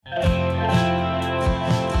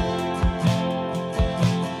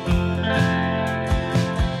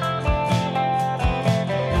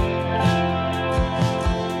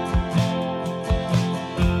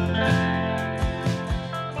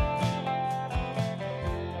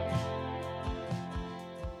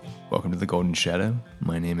Welcome to the Golden Shadow.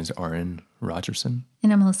 My name is Aaron Rogerson.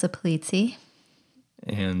 And I'm Melissa Polizzi.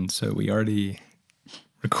 And so we already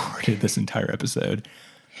recorded this entire episode.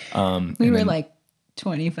 We were like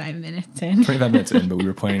 25 minutes in. 25 minutes in, but we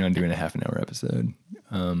were planning on doing a half an hour episode.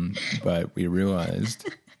 But we realized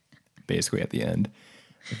basically at the end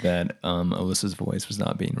that Alyssa's voice was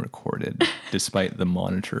not being recorded despite the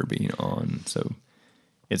monitor being on. So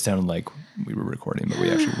it sounded like we were recording, but we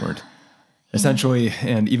actually weren't. Essentially,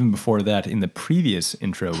 and even before that, in the previous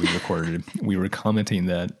intro we recorded, we were commenting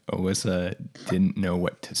that Alyssa didn't know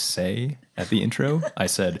what to say at the intro. I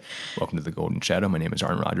said, "Welcome to the Golden Shadow. My name is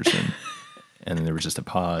Aaron Rogerson." And then there was just a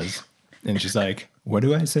pause. And she's like, "What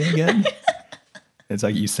do I say again?" It's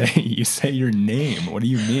like, you say your name. What do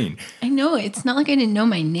you mean? I know. It's not like I didn't know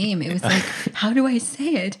my name. It was like, how do I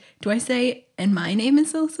say it? Do I say, and my name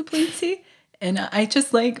is Alyssa Polizzi? And I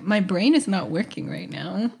just like, my brain is not working right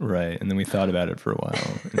now. Right. And then we thought about it for a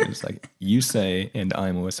while. And it was like, you say, and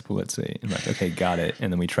I'm Alyssa Polizzi. And like, okay, got it.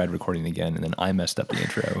 And then we tried recording again. And then I messed up the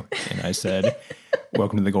intro. And I said,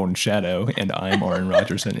 "Welcome to the Golden Shadow. And I'm Aaron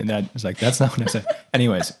Rogerson." And that was like, that's not what I said.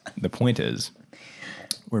 Anyways, the point is,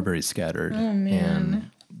 we're very scattered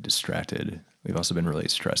and distracted. We've also been really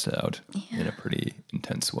stressed out in a pretty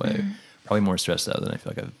intense way. Probably more stressed out than I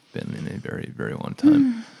feel like I've been in a very, very long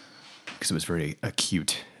time. Because it was very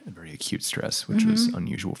acute stress, which was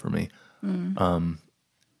unusual for me.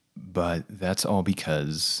 But that's all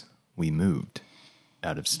because we moved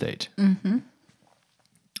out of state. If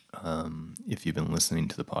you've been listening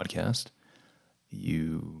to the podcast,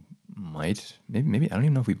 you might, maybe I don't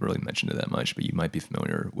even know if we've really mentioned it that much, but you might be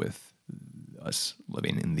familiar with us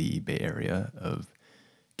living in the Bay Area of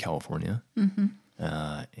California.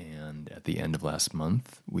 And at the end of last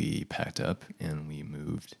month, we packed up and we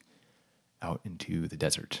moved out into the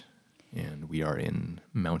desert, and we are in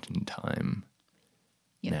mountain time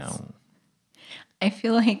now. I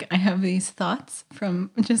feel like I have these thoughts from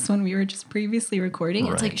just when we were just previously recording.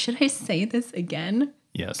 It's like, should I say this again?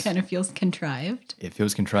 Yes. Kind of feels contrived. It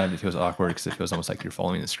feels contrived. It feels awkward because it feels almost like you're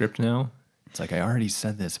following the script now. It's like, I already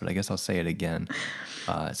said this, but I guess I'll say it again.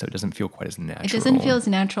 So it doesn't feel quite as natural. It doesn't feel as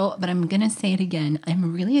natural, but I'm going to say it again.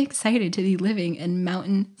 I'm really excited to be living in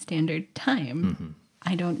Mountain Standard Time.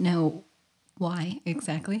 I don't know why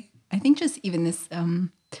exactly. I think just even this,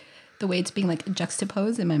 the way it's being like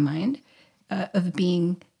juxtaposed in my mind of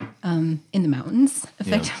being in the mountains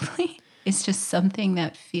effectively is just something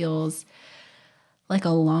that feels like a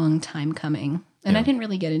long time coming. And I didn't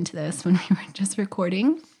really get into this when we were just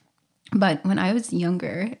recording, but when I was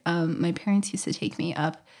younger, my parents used to take me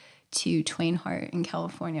up to Twain Harte in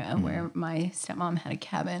California, where my stepmom had a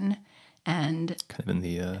cabin. And kind of in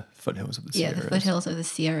the foothills of the Sierras. Yeah, the foothills of the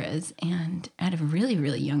Sierras. And at a really,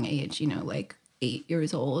 really young age, like 8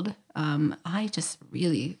 years old, I just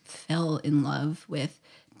really fell in love with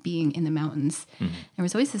being in the mountains. There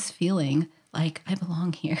was always this feeling like I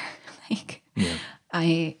belong here.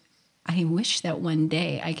 I wish that one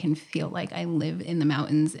day I can feel like I live in the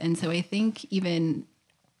mountains. And so I think even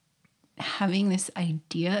having this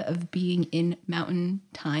idea of being in mountain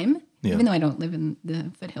time, even though I don't live in the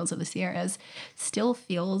foothills of the Sierras, still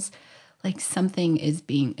feels like something is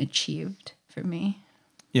being achieved for me.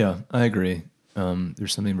 Yeah, I agree.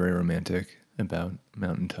 There's something very romantic about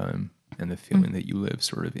mountain time and the feeling that you live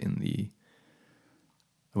sort of in the,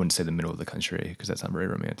 I wouldn't say the middle of the country because that's not very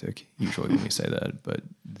romantic usually when we say that, but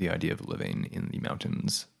the idea of living in the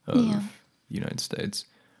mountains of the United States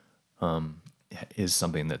is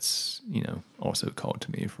something that's, also called to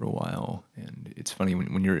me for a while. And it's funny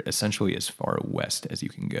when you're essentially as far west as you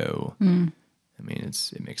can go. I mean,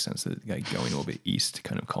 it makes sense that like going a little bit east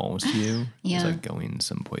kind of calls to you. It's like going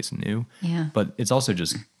someplace new. But it's also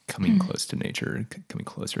just coming close to nature, coming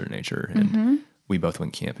closer to nature. And we both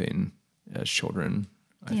went camping as children.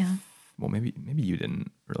 Well, maybe you didn't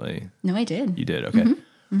really. No, I did. You did, okay.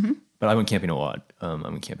 But I went camping a lot. I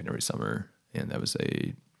went camping every summer, and that was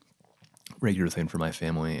a regular thing for my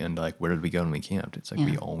family. And like, where did we go when we camped? It's like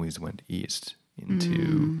we always went east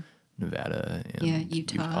into Nevada and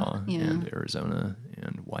Utah and Arizona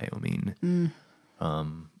and Wyoming.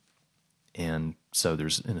 And so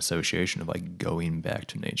there's an association of like going back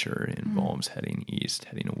to nature. It involves heading east,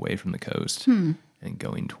 heading away from the coast and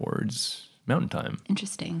going towards mountain time.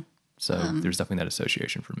 Interesting. So there's definitely that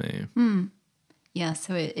association for me. Yeah,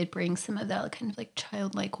 so it brings some of that kind of like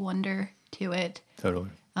childlike wonder to it. Totally.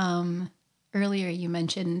 Earlier you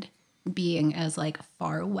mentioned being as like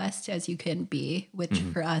far west as you can be, which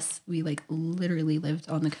for us, we like literally lived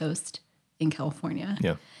on the coast in California.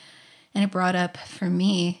 Yeah. And it brought up for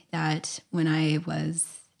me that when I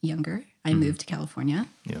was younger, I moved to California,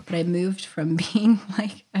 Yeah. but I moved from being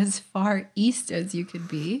like as far east as you could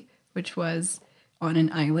be, which was on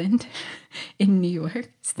an island in New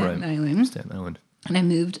York, Staten Island. Staten Island. And I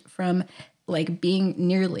moved from like being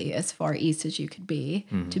nearly as far east as you could be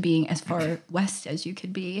to being as far west as you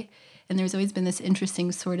could be. And there's always been this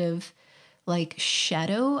interesting sort of like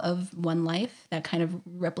shadow of one life that kind of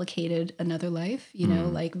replicated another life, you know,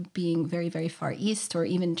 like being very, very far east, or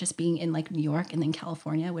even just being in like New York and then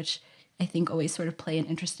California, which I think always sort of play an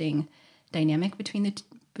interesting dynamic between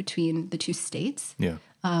the two states. Yeah.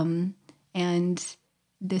 And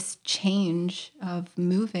this change of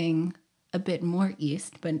moving a bit more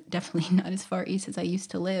east, but definitely not as far east as I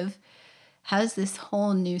used to live, has this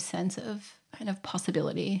whole new sense of kind of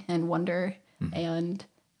possibility and wonder. And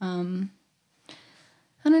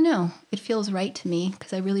I don't know, it feels right to me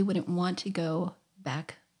because I really wouldn't want to go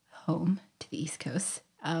back home to the East Coast.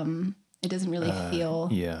 It doesn't really feel...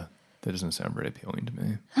 Yeah. That doesn't sound very appealing to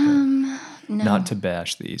me. No. Not to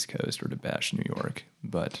bash the East Coast or to bash New York,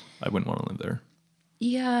 but I wouldn't want to live there.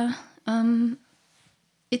 Yeah.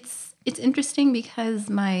 It's interesting because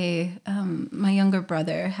my younger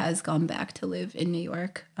brother has gone back to live in New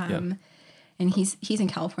York. And he's in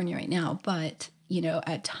California right now, but you know,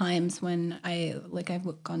 at times when I've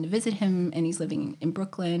gone to visit him and he's living in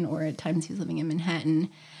Brooklyn, or at times he's living in Manhattan,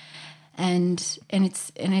 and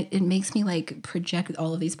it makes me like project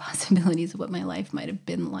all of these possibilities of what my life might have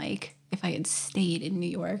been like if I had stayed in New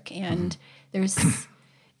York. And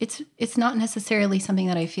it's not necessarily something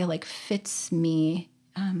that I feel like fits me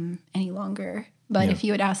any longer. But if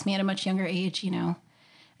you had asked me at a much younger age, you know,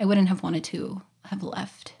 I wouldn't have wanted to have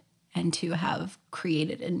left and to have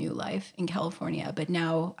created a new life in California. But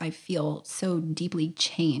now I feel so deeply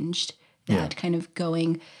changed that kind of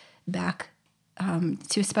going back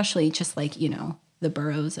to especially just like, you know, the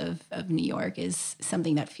boroughs of New York is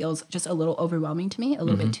something that feels just a little overwhelming to me, a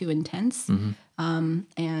little bit too intense.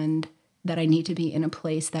 And that I need to be in a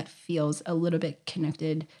place that feels a little bit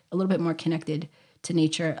connected, a little bit more connected to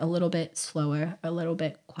nature, a little bit slower, a little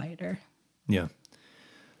bit quieter. Yeah.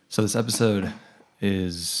 So this episode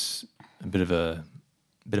is a bit of an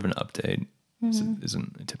update. This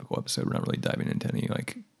isn't a typical episode. We're not really diving into any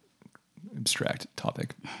like abstract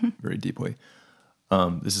topic very deeply.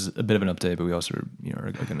 This is a bit of an update, but we also, you know,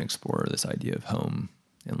 are going to explore this idea of home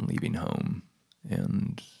and leaving home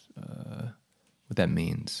and what that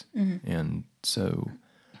means. And so,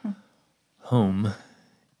 home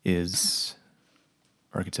is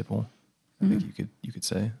archetypal. I think you could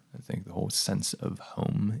say. I think the whole sense of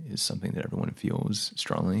home is something that everyone feels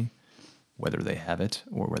strongly, whether they have it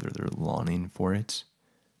or whether they're longing for it,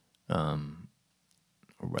 or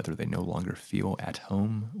whether they no longer feel at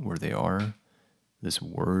home where they are. This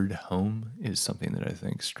word home is something that I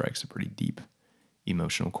think strikes a pretty deep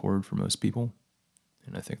emotional chord for most people.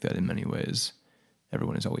 And I think that in many ways,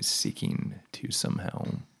 everyone is always seeking to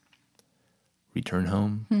somehow return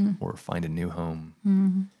home or find a new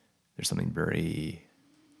home. There's something very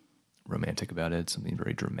romantic about it, something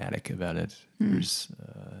very dramatic about it. There's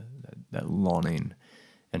that longing.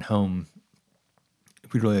 And home,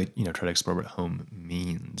 if we really, you know, try to explore what home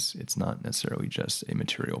means, it's not necessarily just a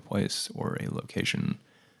material place or a location.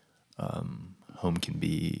 Home can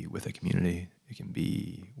be with a community. It can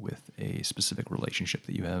be with a specific relationship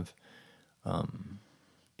that you have.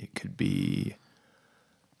 It could be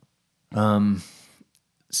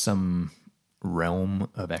some realm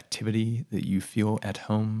of activity that you feel at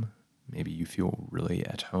home. Maybe you feel really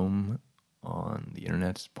at home on the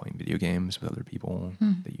internet, playing video games with other people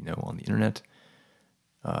that you know on the internet.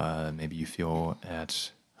 Maybe you feel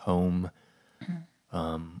at home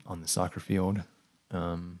on the soccer field.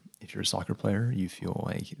 If you're a soccer player, you feel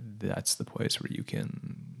like that's the place where you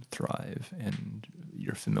can thrive and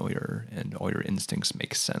you're familiar and all your instincts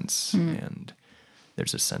make sense. And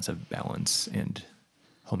there's a sense of balance and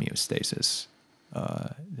homeostasis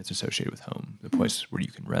that's associated with home. The place where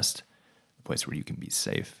you can rest, the place where you can be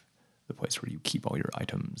safe, the place where you keep all your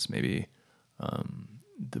items, maybe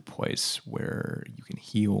the place where you can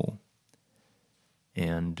heal.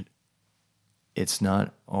 And it's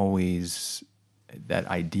not always that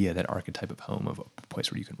idea, that archetype of home, of a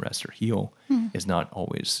place where you can rest or heal, is not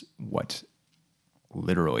always what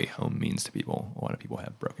literally home means to people. A lot of people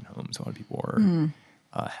have broken homes. A lot of people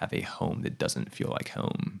are have a home that doesn't feel like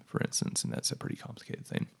home, for instance, and that's a pretty complicated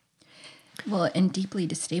thing. Well, and deeply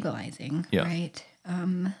destabilizing, right?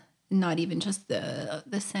 Not even just the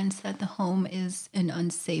sense that the home is an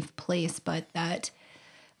unsafe place, but that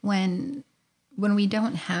when we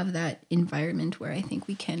don't have that environment where I think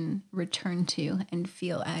we can return to and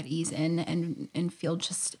feel at ease in and feel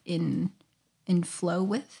just in in flow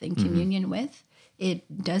with, in communion with,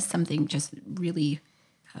 it does something just really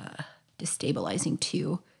destabilizing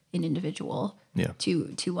to an individual, Yeah.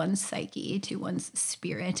 to one's psyche, to one's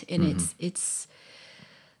spirit. And it's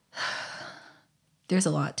there's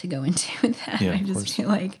a lot to go into with that. Yeah, I of just course. feel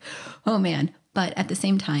like, oh man. But at the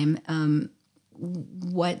same time,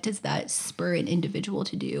 what does that spur an individual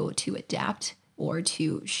to do to adapt or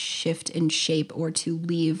to shift and shape or to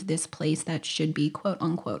leave this place that should be quote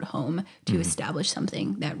unquote home to establish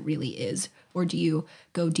something that really is? Or do you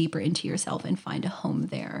go deeper into yourself and find a home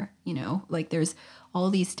there? You know, like there's all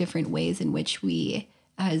these different ways in which we,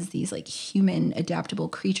 as these like human adaptable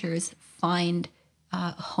creatures, find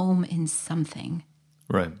home in something.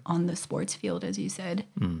 Right. On the sports field, as you said,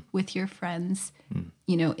 with your friends,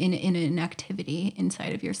 you know, in an activity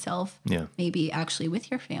inside of yourself, Yeah. maybe actually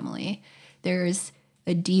with your family. There's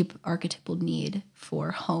a deep archetypal need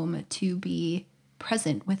for home to be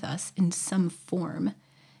present with us in some form.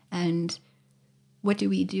 And what do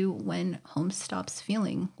we do when home stops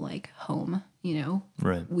feeling like home? You know,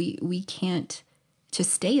 Right. we can't, to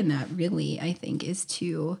stay in that really, I think, is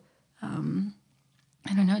to,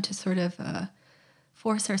 I don't know, to sort of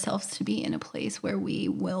force ourselves to be in a place where we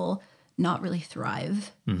will not really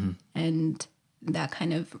thrive. And that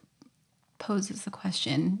kind of poses the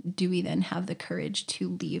question, do we then have the courage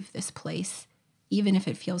to leave this place? Even if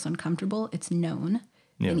it feels uncomfortable, it's known.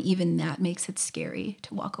 Yeah. And even that makes it scary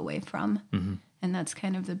to walk away from. And that's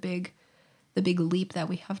kind of the big leap that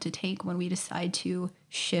we have to take when we decide to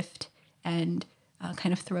shift and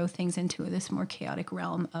kind of throw things into this more chaotic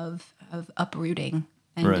realm of uprooting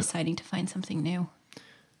and Right. deciding to find something new.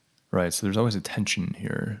 Right. So there's always a tension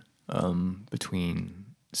here between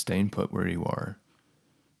staying put where you are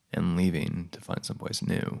and leaving to find someplace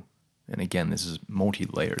new. And again, this is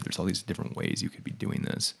multi-layered. There's all these different ways you could be doing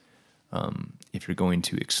this. If you're going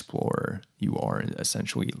to explore, you are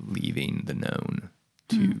essentially leaving the known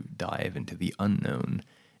to dive into the unknown.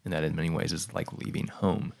 And that in many ways is like leaving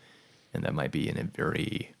home. And that might be in a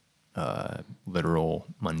very literal,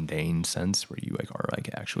 mundane sense where you like are like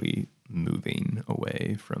actually moving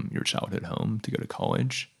away from your childhood home to go to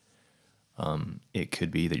college. It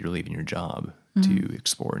could be that you're leaving your job to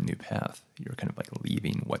explore a new path. You're kind of like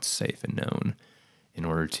leaving what's safe and known in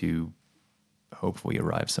order to hopefully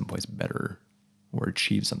arrive someplace better or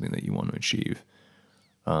achieve something that you want to achieve.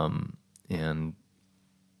 And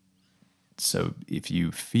so if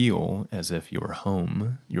you feel as if your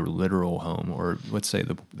home, your literal home, or let's say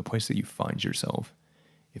the place that you find yourself,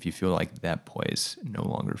 if you feel like that place no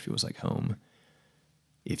longer feels like home,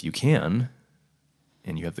 if you can,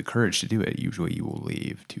 and you have the courage to do it, usually you will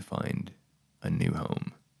leave to find a new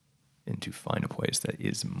home and to find a place that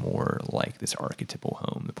is more like this archetypal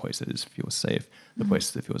home, the place that feels safe, the place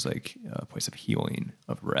that feels like a place of healing,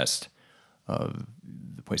 of rest, of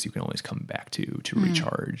the place you can always come back to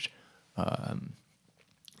recharge.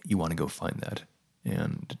 You want to go find that.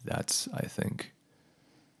 And that's, I think,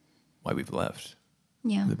 why we've left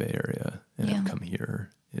the Bay Area and have come here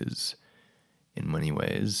is in many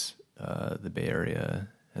ways, the Bay Area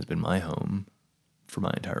has been my home for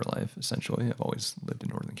my entire life, essentially. I've always lived in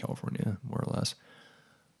Northern California, more or less.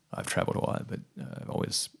 I've traveled a lot, but I've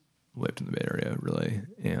always lived in the Bay Area, really.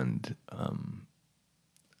 And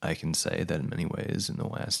I can say that in many ways in the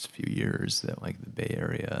last few years that like the Bay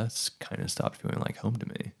Area kind of stopped feeling like home to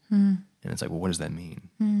me. And it's like, well, what does that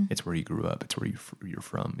mean? It's where you grew up. It's where you're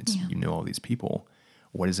from. It's you know all these people.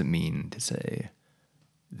 What does it mean to say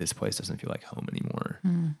this place doesn't feel like home anymore?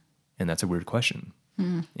 And that's a weird question.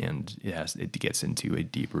 And it gets into a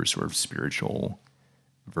deeper sort of spiritual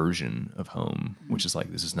version of home, which is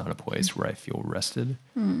like, this is not a place where I feel rested.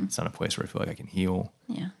 It's not a place where I feel like I can heal.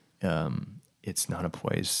 It's not a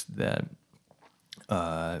place that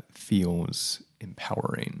feels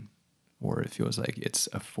empowering, or it feels like it's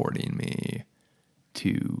affording me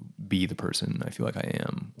to be the person I feel like I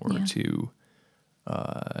am, or to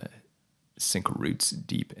sink roots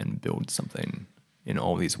deep and build something in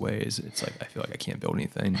all these ways. It's like, I feel like I can't build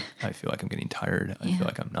anything. I feel like I'm getting tired. I feel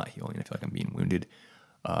like I'm not healing. I feel like I'm being wounded.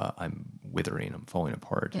 I'm withering. I'm falling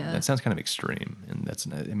apart. Yeah. That sounds kind of extreme. And that's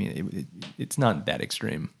not, I mean, it's not that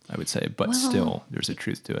extreme, I would say, but still there's a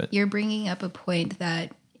truth to it. You're bringing up a point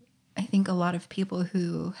that I think a lot of people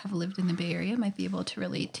who have lived in the Bay Area might be able to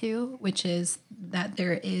relate to, which is that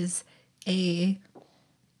there is a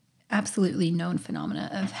absolutely known phenomena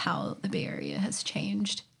of how the Bay Area has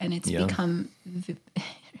changed, and it's become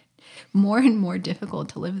more and more difficult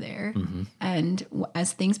to live there. And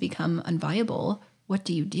as things become unviable, what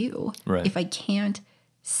do you do? Right. If I can't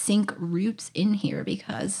sink roots in here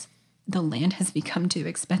because the land has become too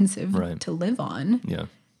expensive to live on,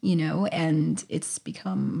 and it's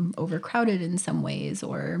become overcrowded in some ways,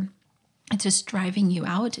 or it's just driving you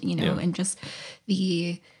out, and just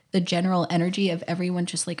the general energy of everyone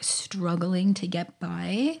just like struggling to get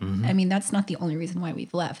by. I mean, that's not the only reason why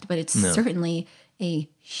we've left, but it's certainly a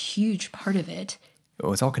huge part of it.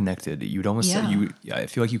 Oh, it's all connected. You'd almost Yeah. I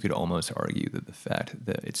feel like you could almost argue that the fact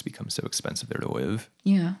that it's become so expensive there to live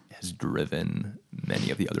Yeah. has driven many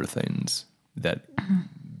of the other things that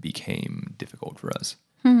became difficult for us.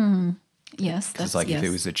 Yes. It's That's like yes. if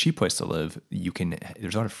it was a cheap place to live,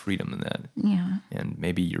 there's a lot of freedom in that. Yeah. And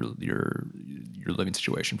maybe your living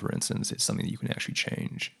situation, for instance, is something that you can actually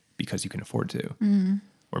change because you can afford to.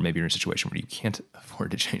 Or maybe you're in a situation where you can't afford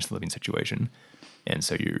to change the living situation, and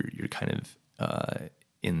so you're kind of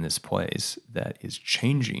in this place that is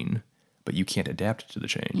changing, but you can't adapt to the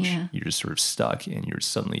change. Yeah. You're just sort of stuck, and you're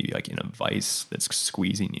suddenly like in a vice that's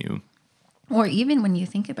squeezing you. Or even when you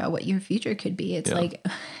think about what your future could be, it's Yeah. like,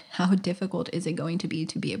 how difficult is it going to be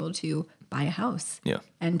able to buy a house Yeah.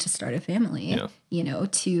 and to start a family, Yeah.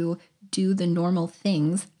 to do the normal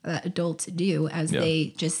things that adults do as Yeah.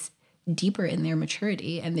 they just deeper in their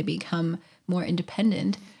maturity and they become more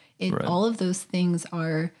independent. Right. All of those things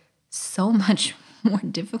are so much more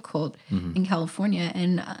difficult Mm-hmm. in California.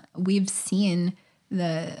 And we've seen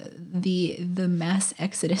the mass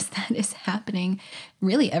exodus that is happening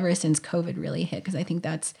really ever since COVID really hit, because I think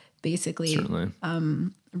that's basically Certainly.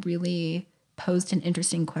 really posed an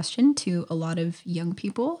interesting question to a lot of young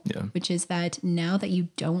people, Yeah. which is that now that you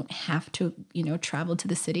don't have to, travel to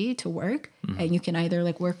the city to work, and you can either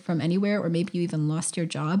like work from anywhere, or maybe you even lost your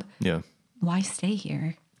job, Yeah. why stay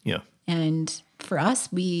here? Yeah. And for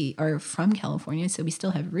us, we are from California, so we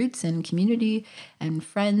still have roots and community and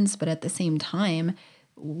friends, but at the same time,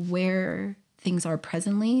 where things are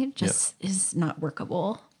presently just is not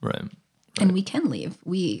workable. Right. And we can leave.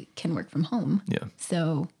 We can work from home. Yeah.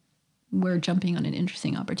 So we're jumping on an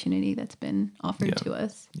interesting opportunity that's been offered to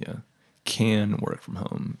us. Yeah. Can work from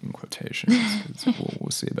home in quotations. 'Cause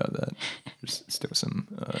we'll see about that. There's still some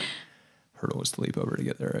hurdles to leap over to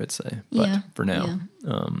get there, I'd say. But Yeah, for now,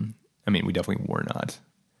 I mean, we definitely were not.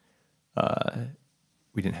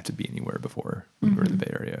 We didn't have to be anywhere before when we were in the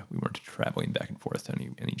Bay Area. We weren't traveling back and forth to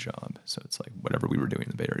any job. So it's like whatever we were doing in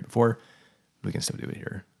the Bay Area before, we can still do it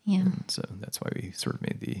here. Yeah. And so that's why we sort of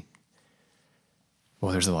made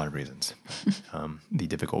well, there's a lot of reasons. The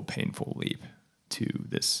difficult, painful leap to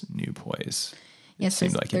this new place. Yes,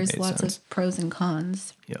 seemed like it there's made lots sense. of pros and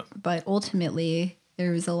cons. Yeah. But ultimately,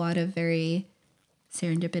 there was a lot of very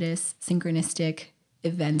serendipitous, synchronistic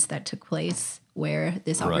events that took place where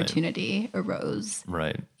this Right. opportunity arose.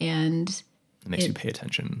 Right. And It makes you pay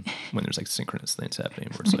attention when there's like synchronous things happening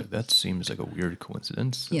where it's like, that seems like a weird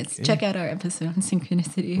coincidence. yes, Okay. check out our episode on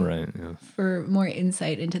synchronicity Right. Yeah. for more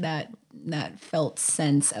insight into that felt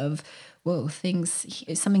sense of, whoa,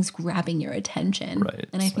 something's grabbing your attention. Right.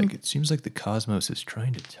 And It's I think like, it seems like the cosmos is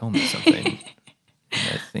trying to tell me something. And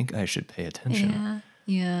I think I should pay attention.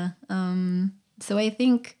 Yeah. So I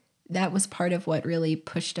think that was part of what really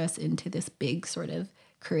pushed us into this big sort of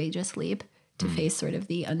courageous leap to face sort of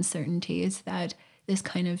the uncertainties that this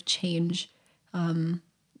kind of change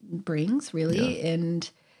brings, really, and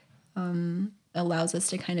allows us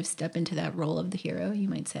to kind of step into that role of the hero, you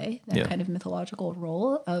might say, that kind of mythological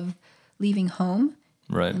role of leaving home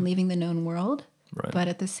Right. and leaving the known world, Right. but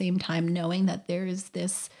at the same time knowing that there is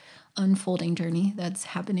this unfolding journey that's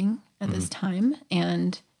happening at this time,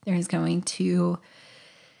 and there is going to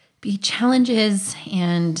be challenges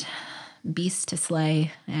and beasts to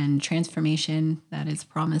slay and transformation that is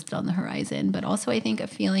promised on the horizon, but also I think a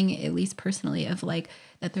feeling, at least personally, of like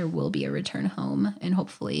that there will be a return home, and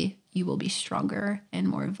hopefully you will be stronger and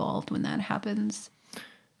more evolved when that happens.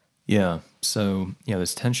 Yeah. So, yeah,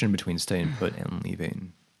 this tension between staying put and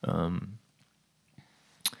leaving.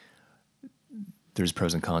 There's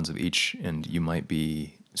pros and cons of each, and you might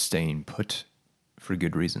be staying put for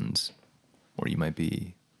good reasons, or you might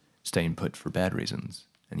be staying put for bad reasons,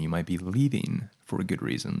 and you might be leaving for good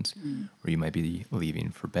reasons, or you might be leaving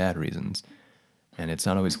for bad reasons. And it's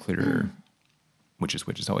not always clear which is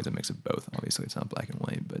which. It's always a mix of both. Obviously, it's not black and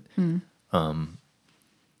white, but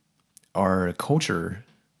our culture,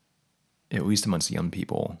 at least amongst young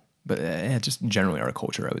people, but just generally our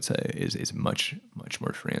culture, I would say, is much, much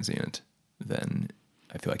more transient than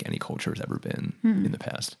I feel like any culture has ever been in the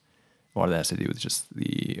past. A lot of that has to do with just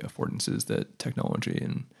the affordances that technology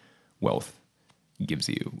and wealth gives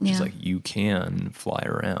you, which is like you can fly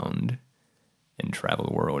around and travel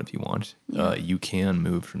the world if you want. You can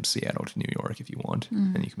move from Seattle to New York if you want,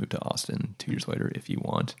 and you can move to Austin 2 years later if you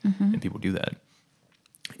want, and people do that.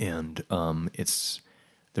 And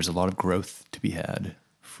there's a lot of growth to be had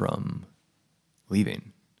from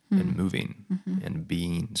leaving and moving and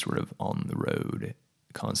being sort of on the road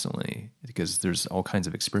constantly, because there's all kinds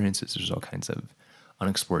of experiences. There's all kinds of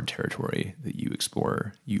unexplored territory that you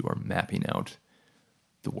explore. You are mapping out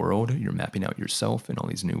the world. You're mapping out yourself in all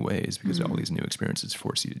these new ways, because all these new experiences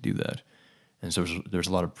force you to do that. And so there's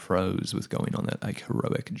a lot of pros with going on that like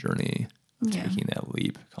heroic journey of taking that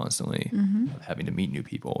leap constantly, of having to meet new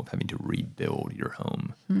people, of having to rebuild your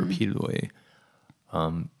home repeatedly.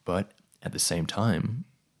 But at the same time,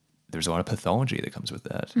 there's a lot of pathology that comes with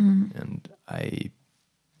that. And I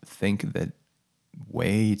think that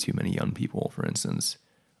way too many young people, for instance,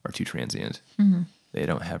 are too transient. They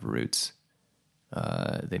don't have roots.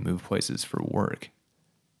 They move places for work,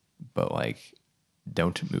 but like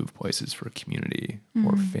don't move places for community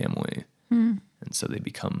or family. And so they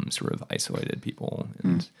become sort of isolated people.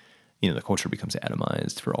 And, you know, the culture becomes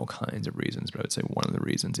atomized for all kinds of reasons. But I would say one of the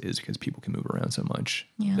reasons is because people can move around so much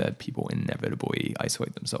that people inevitably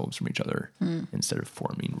isolate themselves from each other instead of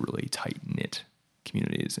forming really tight-knit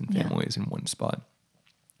communities and families in one spot.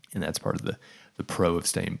 And that's part of the pro of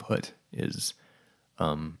staying put is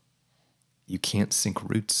you can't sink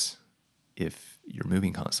roots if you're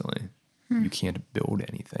moving constantly. You can't build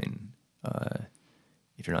anything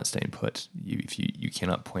if you're not staying put. You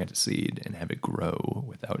cannot plant a seed and have it grow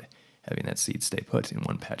without having that seed stay put in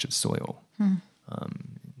one patch of soil.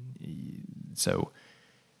 So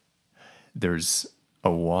there's a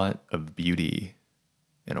lot of beauty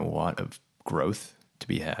and a lot of growth to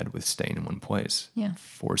be had with staying in one place.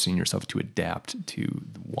 Forcing yourself to adapt to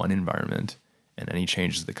one environment and any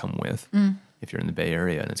changes that come with. If you're in the Bay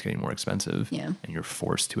Area and it's getting more expensive and you're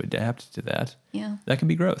forced to adapt to that, that can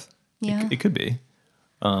be growth. It could be.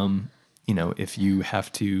 You know, if you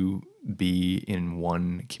have to be in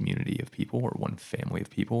one community of people or one family of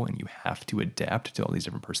people and you have to adapt to all these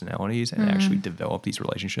different personalities and actually develop these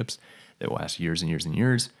relationships that will last years and years and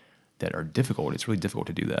years that are difficult. It's really difficult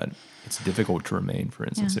to do that. It's difficult to remain, for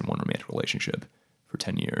instance, in one romantic relationship for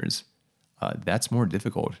 10 years. That's more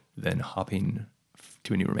difficult than hopping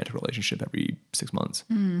to a new romantic relationship every 6 months.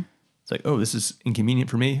 It's like, oh, this is inconvenient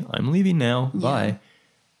for me. I'm leaving now. Bye.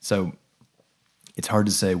 So it's hard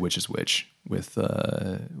to say which is which with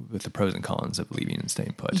the pros and cons of leaving and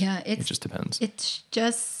staying put. It just depends. It's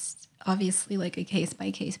just obviously like a case by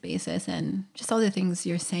case basis, and just all the things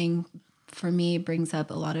you're saying for me brings up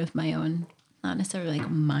a lot of my own, not necessarily like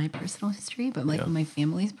my personal history, but like my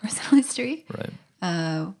family's personal history. Right.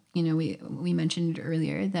 You know, we mentioned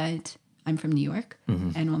earlier that I'm from New York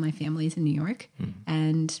and all my family's in New York.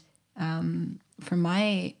 And for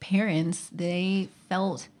my parents, they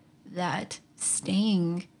felt that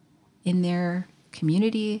staying in their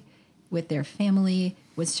community with their family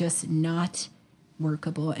was just not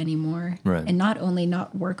workable anymore. Right. And not only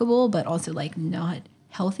not workable, but also like not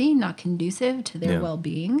healthy, not conducive to their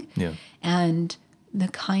well-being. And the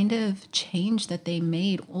kind of change that they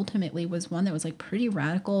made ultimately was one that was like pretty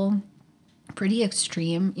radical, pretty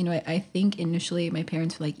extreme. You know, I think initially my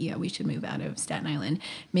parents were like, yeah, we should move out of Staten Island.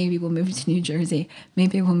 Maybe we'll move to New Jersey.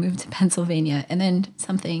 Maybe we'll move to Pennsylvania. And then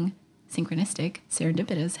something synchronistic,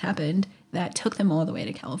 serendipitous happened that took them all the way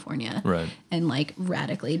to California. Right. And like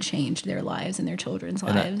radically changed their lives and their children's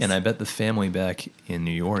lives. And I bet the family back in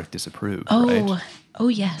New York disapproved, right? Oh,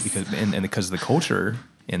 yes. Because the culture,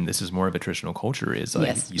 and this is more of a traditional culture, is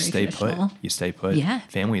like you stay put. You stay put. Yeah.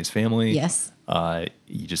 Family is family. Yes.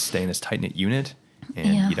 You just stay in this tight-knit unit,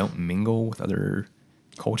 and you don't mingle with other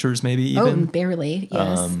cultures, maybe even. Oh, barely.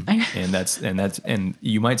 Yes. And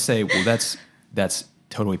you might say, well, that's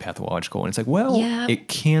totally pathological. And it's like, well, it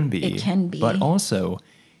can be. It can be. But also,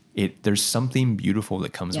 there's something beautiful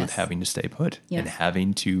that comes with having to stay put and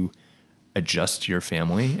having to adjust your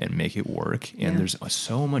family and make it work. And there's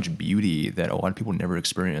so much beauty that a lot of people never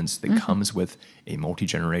experience that comes with a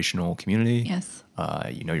multi-generational community. Yes.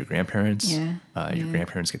 You know, your grandparents. Your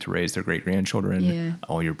grandparents get to raise their great-grandchildren.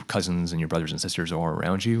 All your cousins and your brothers and sisters are all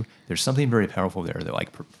around you. There's something very powerful there that, like,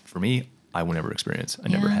 for me, I will never experience. I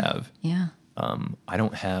never have. Yeah. I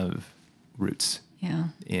don't have roots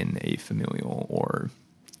in a familial or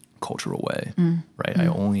cultural way, right? I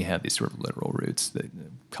only have these sort of literal roots that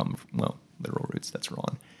come from, well, literal roots, that's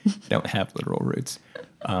wrong. I don't have literal roots.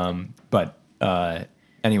 But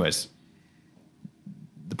anyways,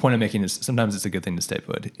 the point I'm making is sometimes it's a good thing to stay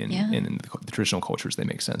put. In the traditional cultures, they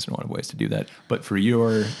make sense in a lot of ways to do that. But for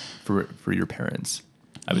your parents,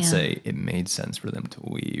 I would say it made sense for them to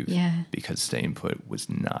leave because staying put was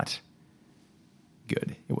not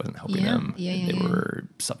good. It wasn't helping them. They were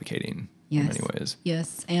suffocating in many ways.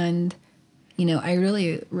 Yes. And, you know, I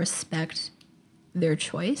really respect their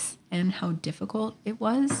choice and how difficult it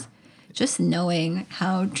was. just knowing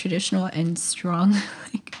how traditional and strong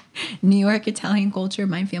like New York Italian culture,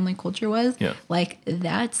 my family culture was, Yeah. like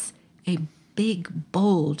that's a big,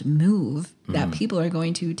 bold move that people are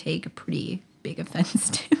going to take a pretty big offense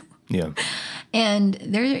to. Yeah. And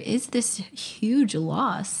there is this huge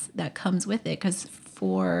loss that comes with it because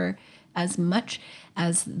for as much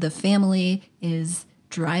as the family is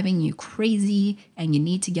driving you crazy and you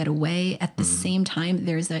need to get away, at the same time,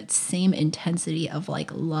 there's that same intensity of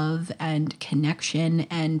like love and connection.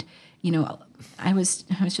 And, you know, I was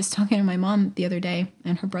just talking to my mom the other day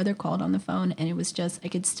and her brother called on the phone and it was just, I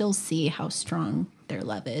could still see how strong their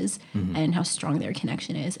love is and how strong their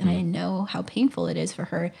connection is. And I know how painful it is for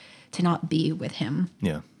her to not be with him.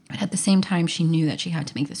 Yeah. But at the same time, she knew that she had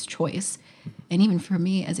to make this choice. And even for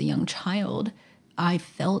me as a young child, I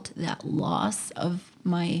felt that loss of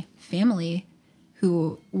my family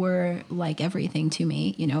who were like everything to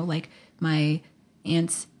me, you know, like my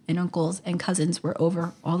aunts and uncles and cousins were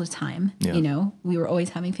over all the time. Yeah. You know, we were always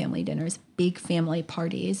having family dinners, big family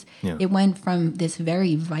parties. Yeah. It went from this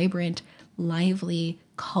very vibrant, lively,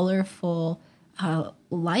 colorful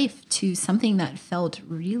life to something that felt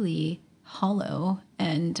really hollow.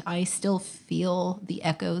 And I still feel the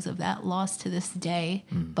echoes of that loss to this day.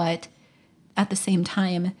 But at the same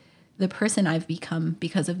time, the person I've become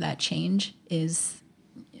because of that change is,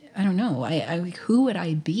 I don't know, I who would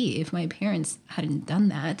I be if my parents hadn't done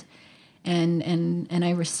that? And I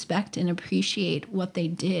respect and appreciate what they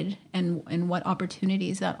did and what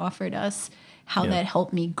opportunities that offered us, how that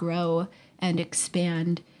helped me grow and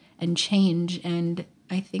expand and change. And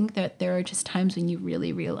I think that there are just times when you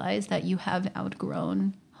really realize that you have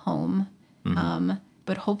outgrown home,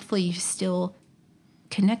 but hopefully you still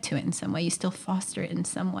connect to it in some way. You still foster it in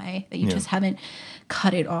some way, that you just haven't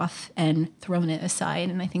cut it off and thrown it aside.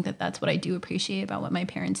 And I think that that's what I do appreciate about what my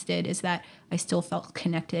parents did, is that I still felt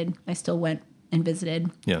connected. I still went and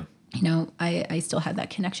visited. Yeah. You know, I still had that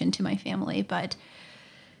connection to my family, but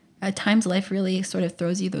at times life really sort of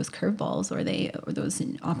throws you those curveballs, or those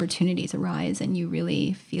opportunities arise and you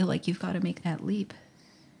really feel like you've got to make that leap.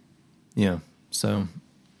 Yeah. So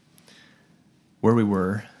where we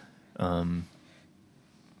were,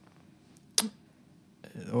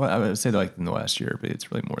 well, I would say like in the last year, but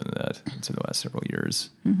it's really more than that. I'd say the last several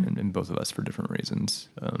years, and both of us for different reasons.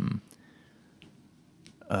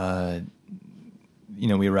 You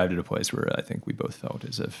know, we arrived at a place where I think we both felt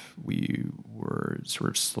as if we were sort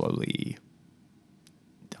of slowly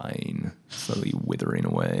dying, slowly withering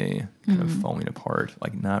away, kind of falling apart,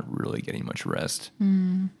 like not really getting much rest,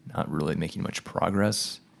 not really making much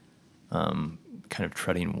progress, kind of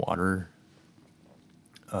treading water.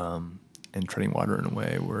 And treading water in a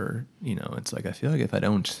way where, you know, it's like, I feel like if I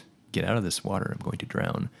don't get out of this water, I'm going to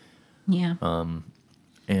drown. Yeah.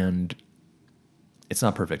 And it's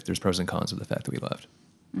not perfect. There's pros and cons of the fact that we left.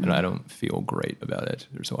 And I don't feel great about it.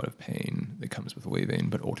 There's a lot of pain that comes with leaving,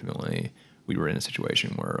 but ultimately we were in a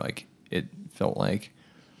situation where like it felt like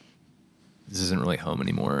this isn't really home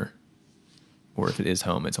anymore. Or if it is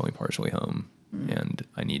home, it's only partially home. And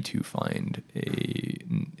I need to find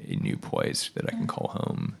a new place that I can call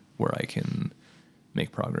home, where I can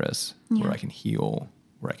make progress, where I can heal,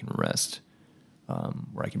 where I can rest,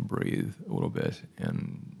 where I can breathe a little bit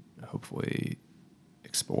and hopefully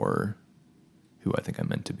explore who I think I'm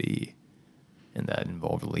meant to be. And that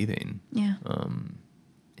involved leaving. Yeah.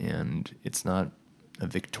 And it's not a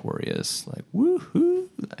victorious, like, woohoo,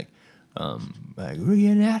 like we're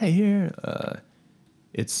getting out of here.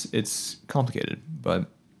 It's complicated, but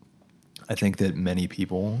I think that many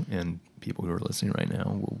people, and people who are listening right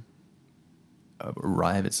now, will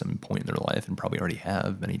arrive at some point in their life, and probably already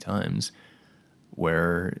have many times,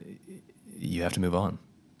 where you have to move on.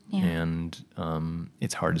 Yeah. And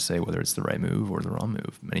it's hard to say whether it's the right move or the wrong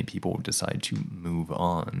move. Many people decide to move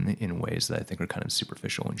on in ways that I think are kind of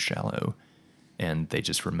superficial and shallow, and they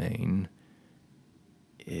just remain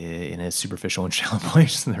in a superficial and shallow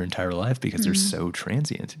place in their entire life because they're so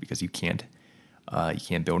transient, because you can't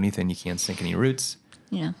build anything, you can't sink any roots.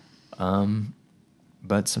 Yeah.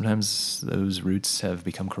 But sometimes those roots have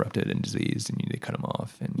become corrupted and diseased, and you need to cut them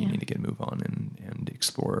off, and you need to move on and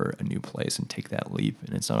explore a new place and take that leap.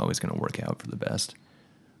 And it's not always going to work out for the best,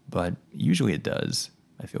 but usually it does.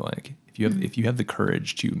 I feel like if you have the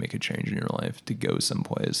courage to make a change in your life, to go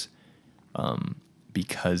someplace,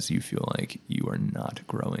 because you feel like you are not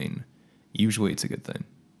growing, usually it's a good thing.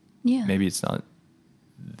 Yeah. Maybe it's not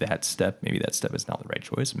that step. Maybe that step is not the right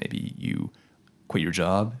choice. Maybe you quit your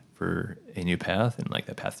job for a new path, and like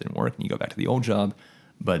that path didn't work, and you go back to the old job,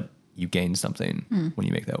 but you gain something when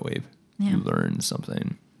you make that leap. Yeah. You learn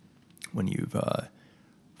something when you've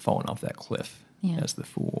fallen off that cliff as the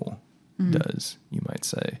fool does, you might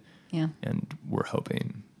say. Yeah. And we're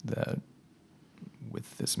hoping that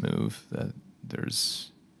with this move that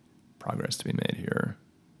there's progress to be made here,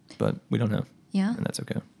 but we don't know. Yeah. And that's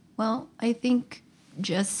okay. Well, I think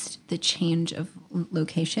just the change of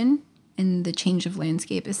location and the change of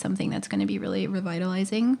landscape is something that's going to be really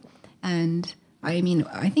revitalizing. And I mean,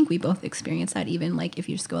 I think we both experience that, even like if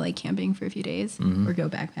you just go like camping for a few days or go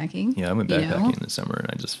backpacking. Yeah, I went you backpacking know? in the summer, and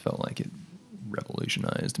I just felt like it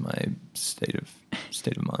revolutionized my state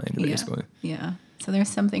of mind, basically. Yeah. So there's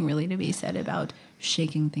something really to be said about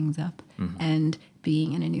shaking things up and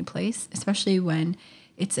being in a new place, especially when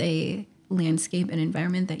it's a landscape and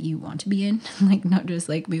environment that you want to be in, like not just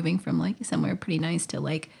like moving from like somewhere pretty nice to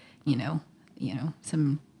like,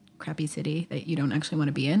 some crappy city that you don't actually want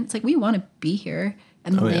to be in. It's like we want to be here,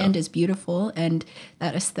 and the land is beautiful, and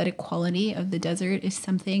that aesthetic quality of the desert is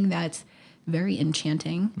something that's very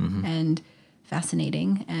enchanting and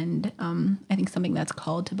fascinating, and I think something that's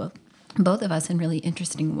called to both of us in really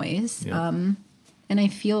interesting ways. Yeah. And I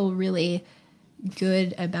feel really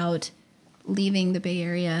good about leaving the Bay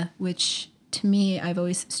Area, which to me I've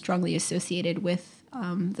always strongly associated with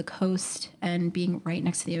the coast and being right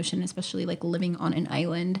next to the ocean, especially like living on an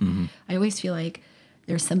island. I always feel like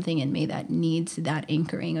there's something in me that needs that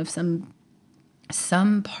anchoring of some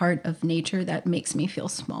part of nature that makes me feel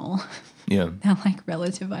small. Yeah. That like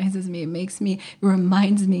relativizes me. It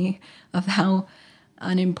reminds me of how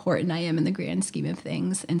unimportant I am in the grand scheme of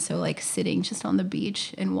things. And so like sitting just on the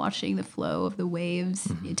beach and watching the flow of the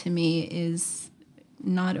waves to me is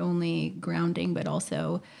not only grounding, but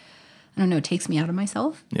also, I don't know, it takes me out of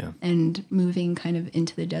myself. Yeah. And moving kind of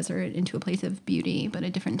into the desert, into a place of beauty, but a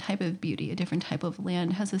different type of beauty, a different type of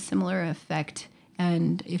land has a similar effect.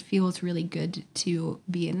 And it feels really good to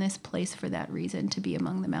be in this place for that reason, to be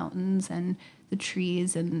among the mountains and the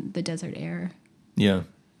trees and the desert air. Yeah.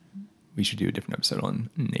 We should do a different episode on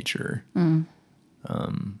nature.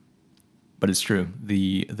 But it's true.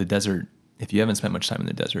 The desert, if you haven't spent much time in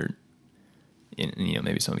the desert, and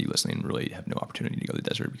maybe some of you listening really have no opportunity to go to the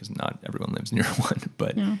desert because not everyone lives near one,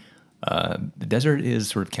 but the desert is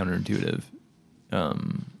sort of counterintuitive.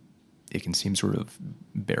 It can seem sort of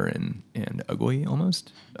barren and ugly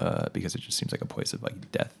almost, because it just seems like a place of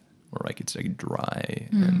like death, or like it's like dry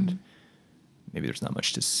and maybe there's not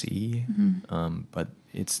much to see. But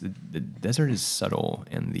it's the desert is subtle,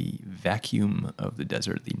 and the vacuum of the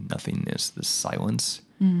desert, the nothingness, the silence,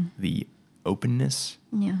 the openness,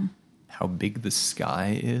 how big the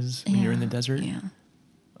sky is when you're in the desert.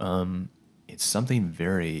 It's something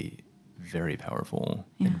very, very powerful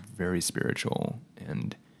and very spiritual,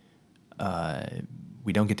 and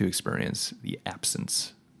we don't get to experience the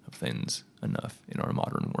absence of things enough in our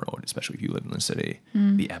modern world, especially if you live in the city.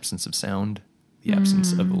 The absence of sound, the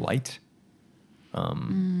absence of light,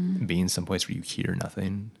 being someplace where you hear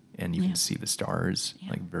nothing and you can see the stars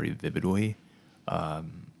like very vividly.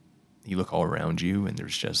 You look all around you and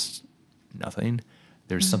there's just nothing.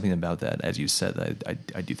 There's something about that, as you said, that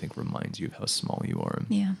I do think reminds you of how small you are.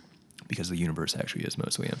 Yeah. Because the universe actually is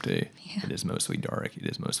mostly empty. Yeah. It is mostly dark. It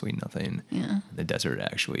is mostly nothing. Yeah. The desert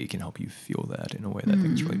actually can help you feel that in a way that I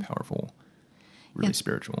think is really powerful, really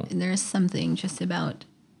spiritual. And there's something just about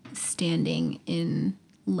standing in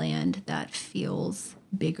land that feels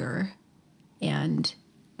bigger and,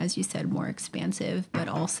 as you said, more expansive, but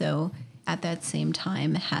also at that same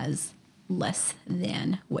time has less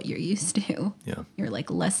than what you're used to. Yeah. You're like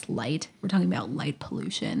less light. We're talking about light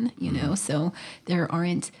pollution, so there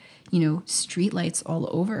aren't, street lights all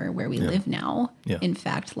over where we live now. Yeah. In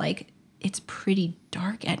fact, like it's pretty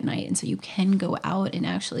dark at night. And so you can go out and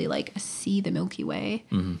actually like see the Milky Way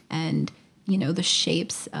and, the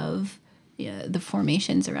shapes of the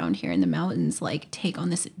formations around here in the mountains, like take on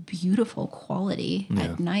this beautiful quality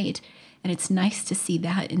at night. And it's nice to see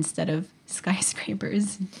that instead of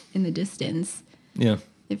skyscrapers in the distance. Yeah.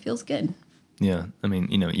 It feels good. Yeah. I mean,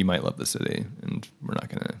 you might love the city, and we're not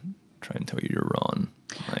going to try and tell you you're wrong.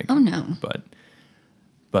 Like, Oh, no.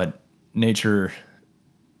 But nature,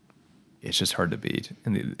 it's just hard to beat.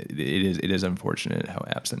 And it is unfortunate how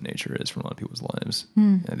absent nature is from a lot of people's lives.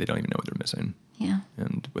 And they don't even know what they're missing. Yeah.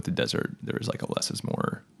 And with the desert, there's like a less is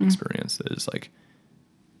more experience that is like,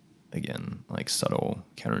 again, like subtle,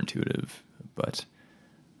 counterintuitive, but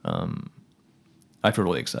I feel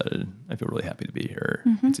really excited. I feel really happy to be here.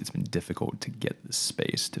 It's been difficult to get the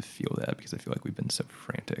space to feel that because I feel like we've been so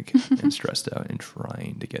frantic and stressed out and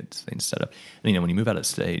trying to get things set up. And, when you move out of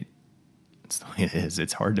state, it's the way it is.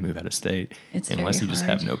 It's hard to move out of state unless you just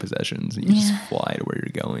have no possessions and you just fly to where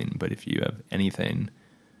you're going. But if you have anything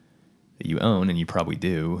that you own, and you probably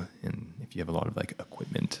do, and if you have a lot of like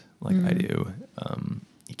equipment like I do,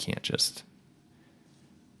 you can't just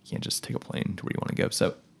take a plane to where you want to go.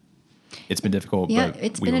 So it's been difficult, but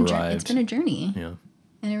it's been a journey. Yeah.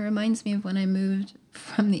 And it reminds me of when I moved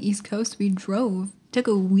from the East Coast. We drove, took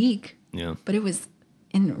a week. Yeah. But it was,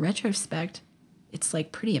 in retrospect, it's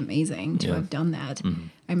like pretty amazing to have done that. Mm-hmm.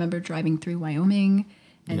 I remember driving through Wyoming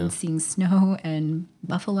and seeing snow and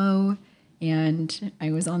buffalo. And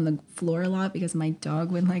I was on the floor a lot because my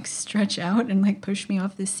dog would like stretch out and like push me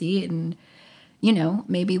off the seat. And, you know,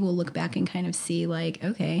 maybe we'll look back and kind of see like,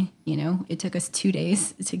 okay, you know, it took us 2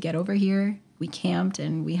 days to get over here. We camped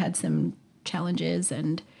and we had some challenges,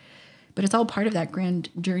 but it's all part of that grand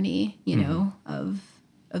journey, you know, of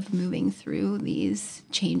moving through these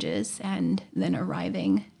changes and then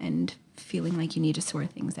arriving and feeling like you need to sort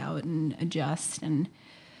things out and adjust and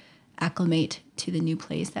acclimate to the new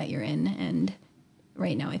place that you're in. And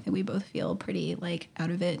right now I think we both feel pretty like out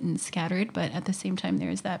of it and scattered, but at the same time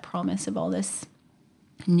there's that promise of all this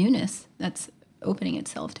newness that's opening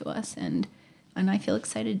itself to us, and I feel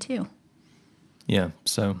excited too. Yeah,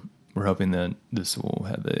 so we're hoping that this will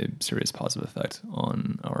have a serious positive effect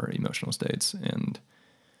on our emotional states and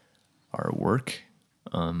our work.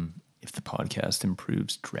 If the podcast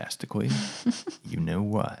improves drastically, you know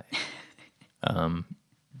why.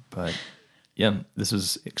 But yeah, this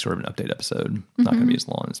is sort of an update episode. Not going to be as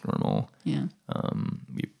long as normal. Yeah.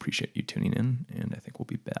 We appreciate you tuning in, and I think we'll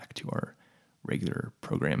be back to our regular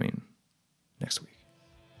programming next week.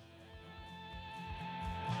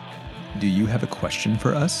 Do you have a question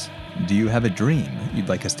for us? Do you have a dream you'd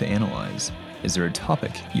like us to analyze? Is there a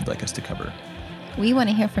topic you'd like us to cover? We want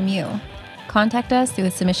to hear from you. Contact us through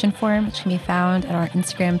a submission form, which can be found at our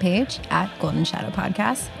Instagram page at Golden Shadow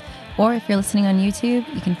Podcast. Or if you're listening on YouTube,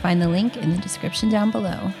 you can find the link in the description down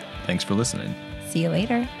below. Thanks for listening. See you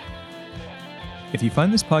later. If you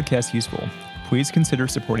find this podcast useful, please consider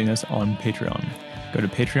supporting us on Patreon. Go to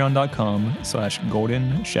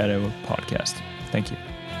patreon.com/Golden Shadow Podcast. Thank you.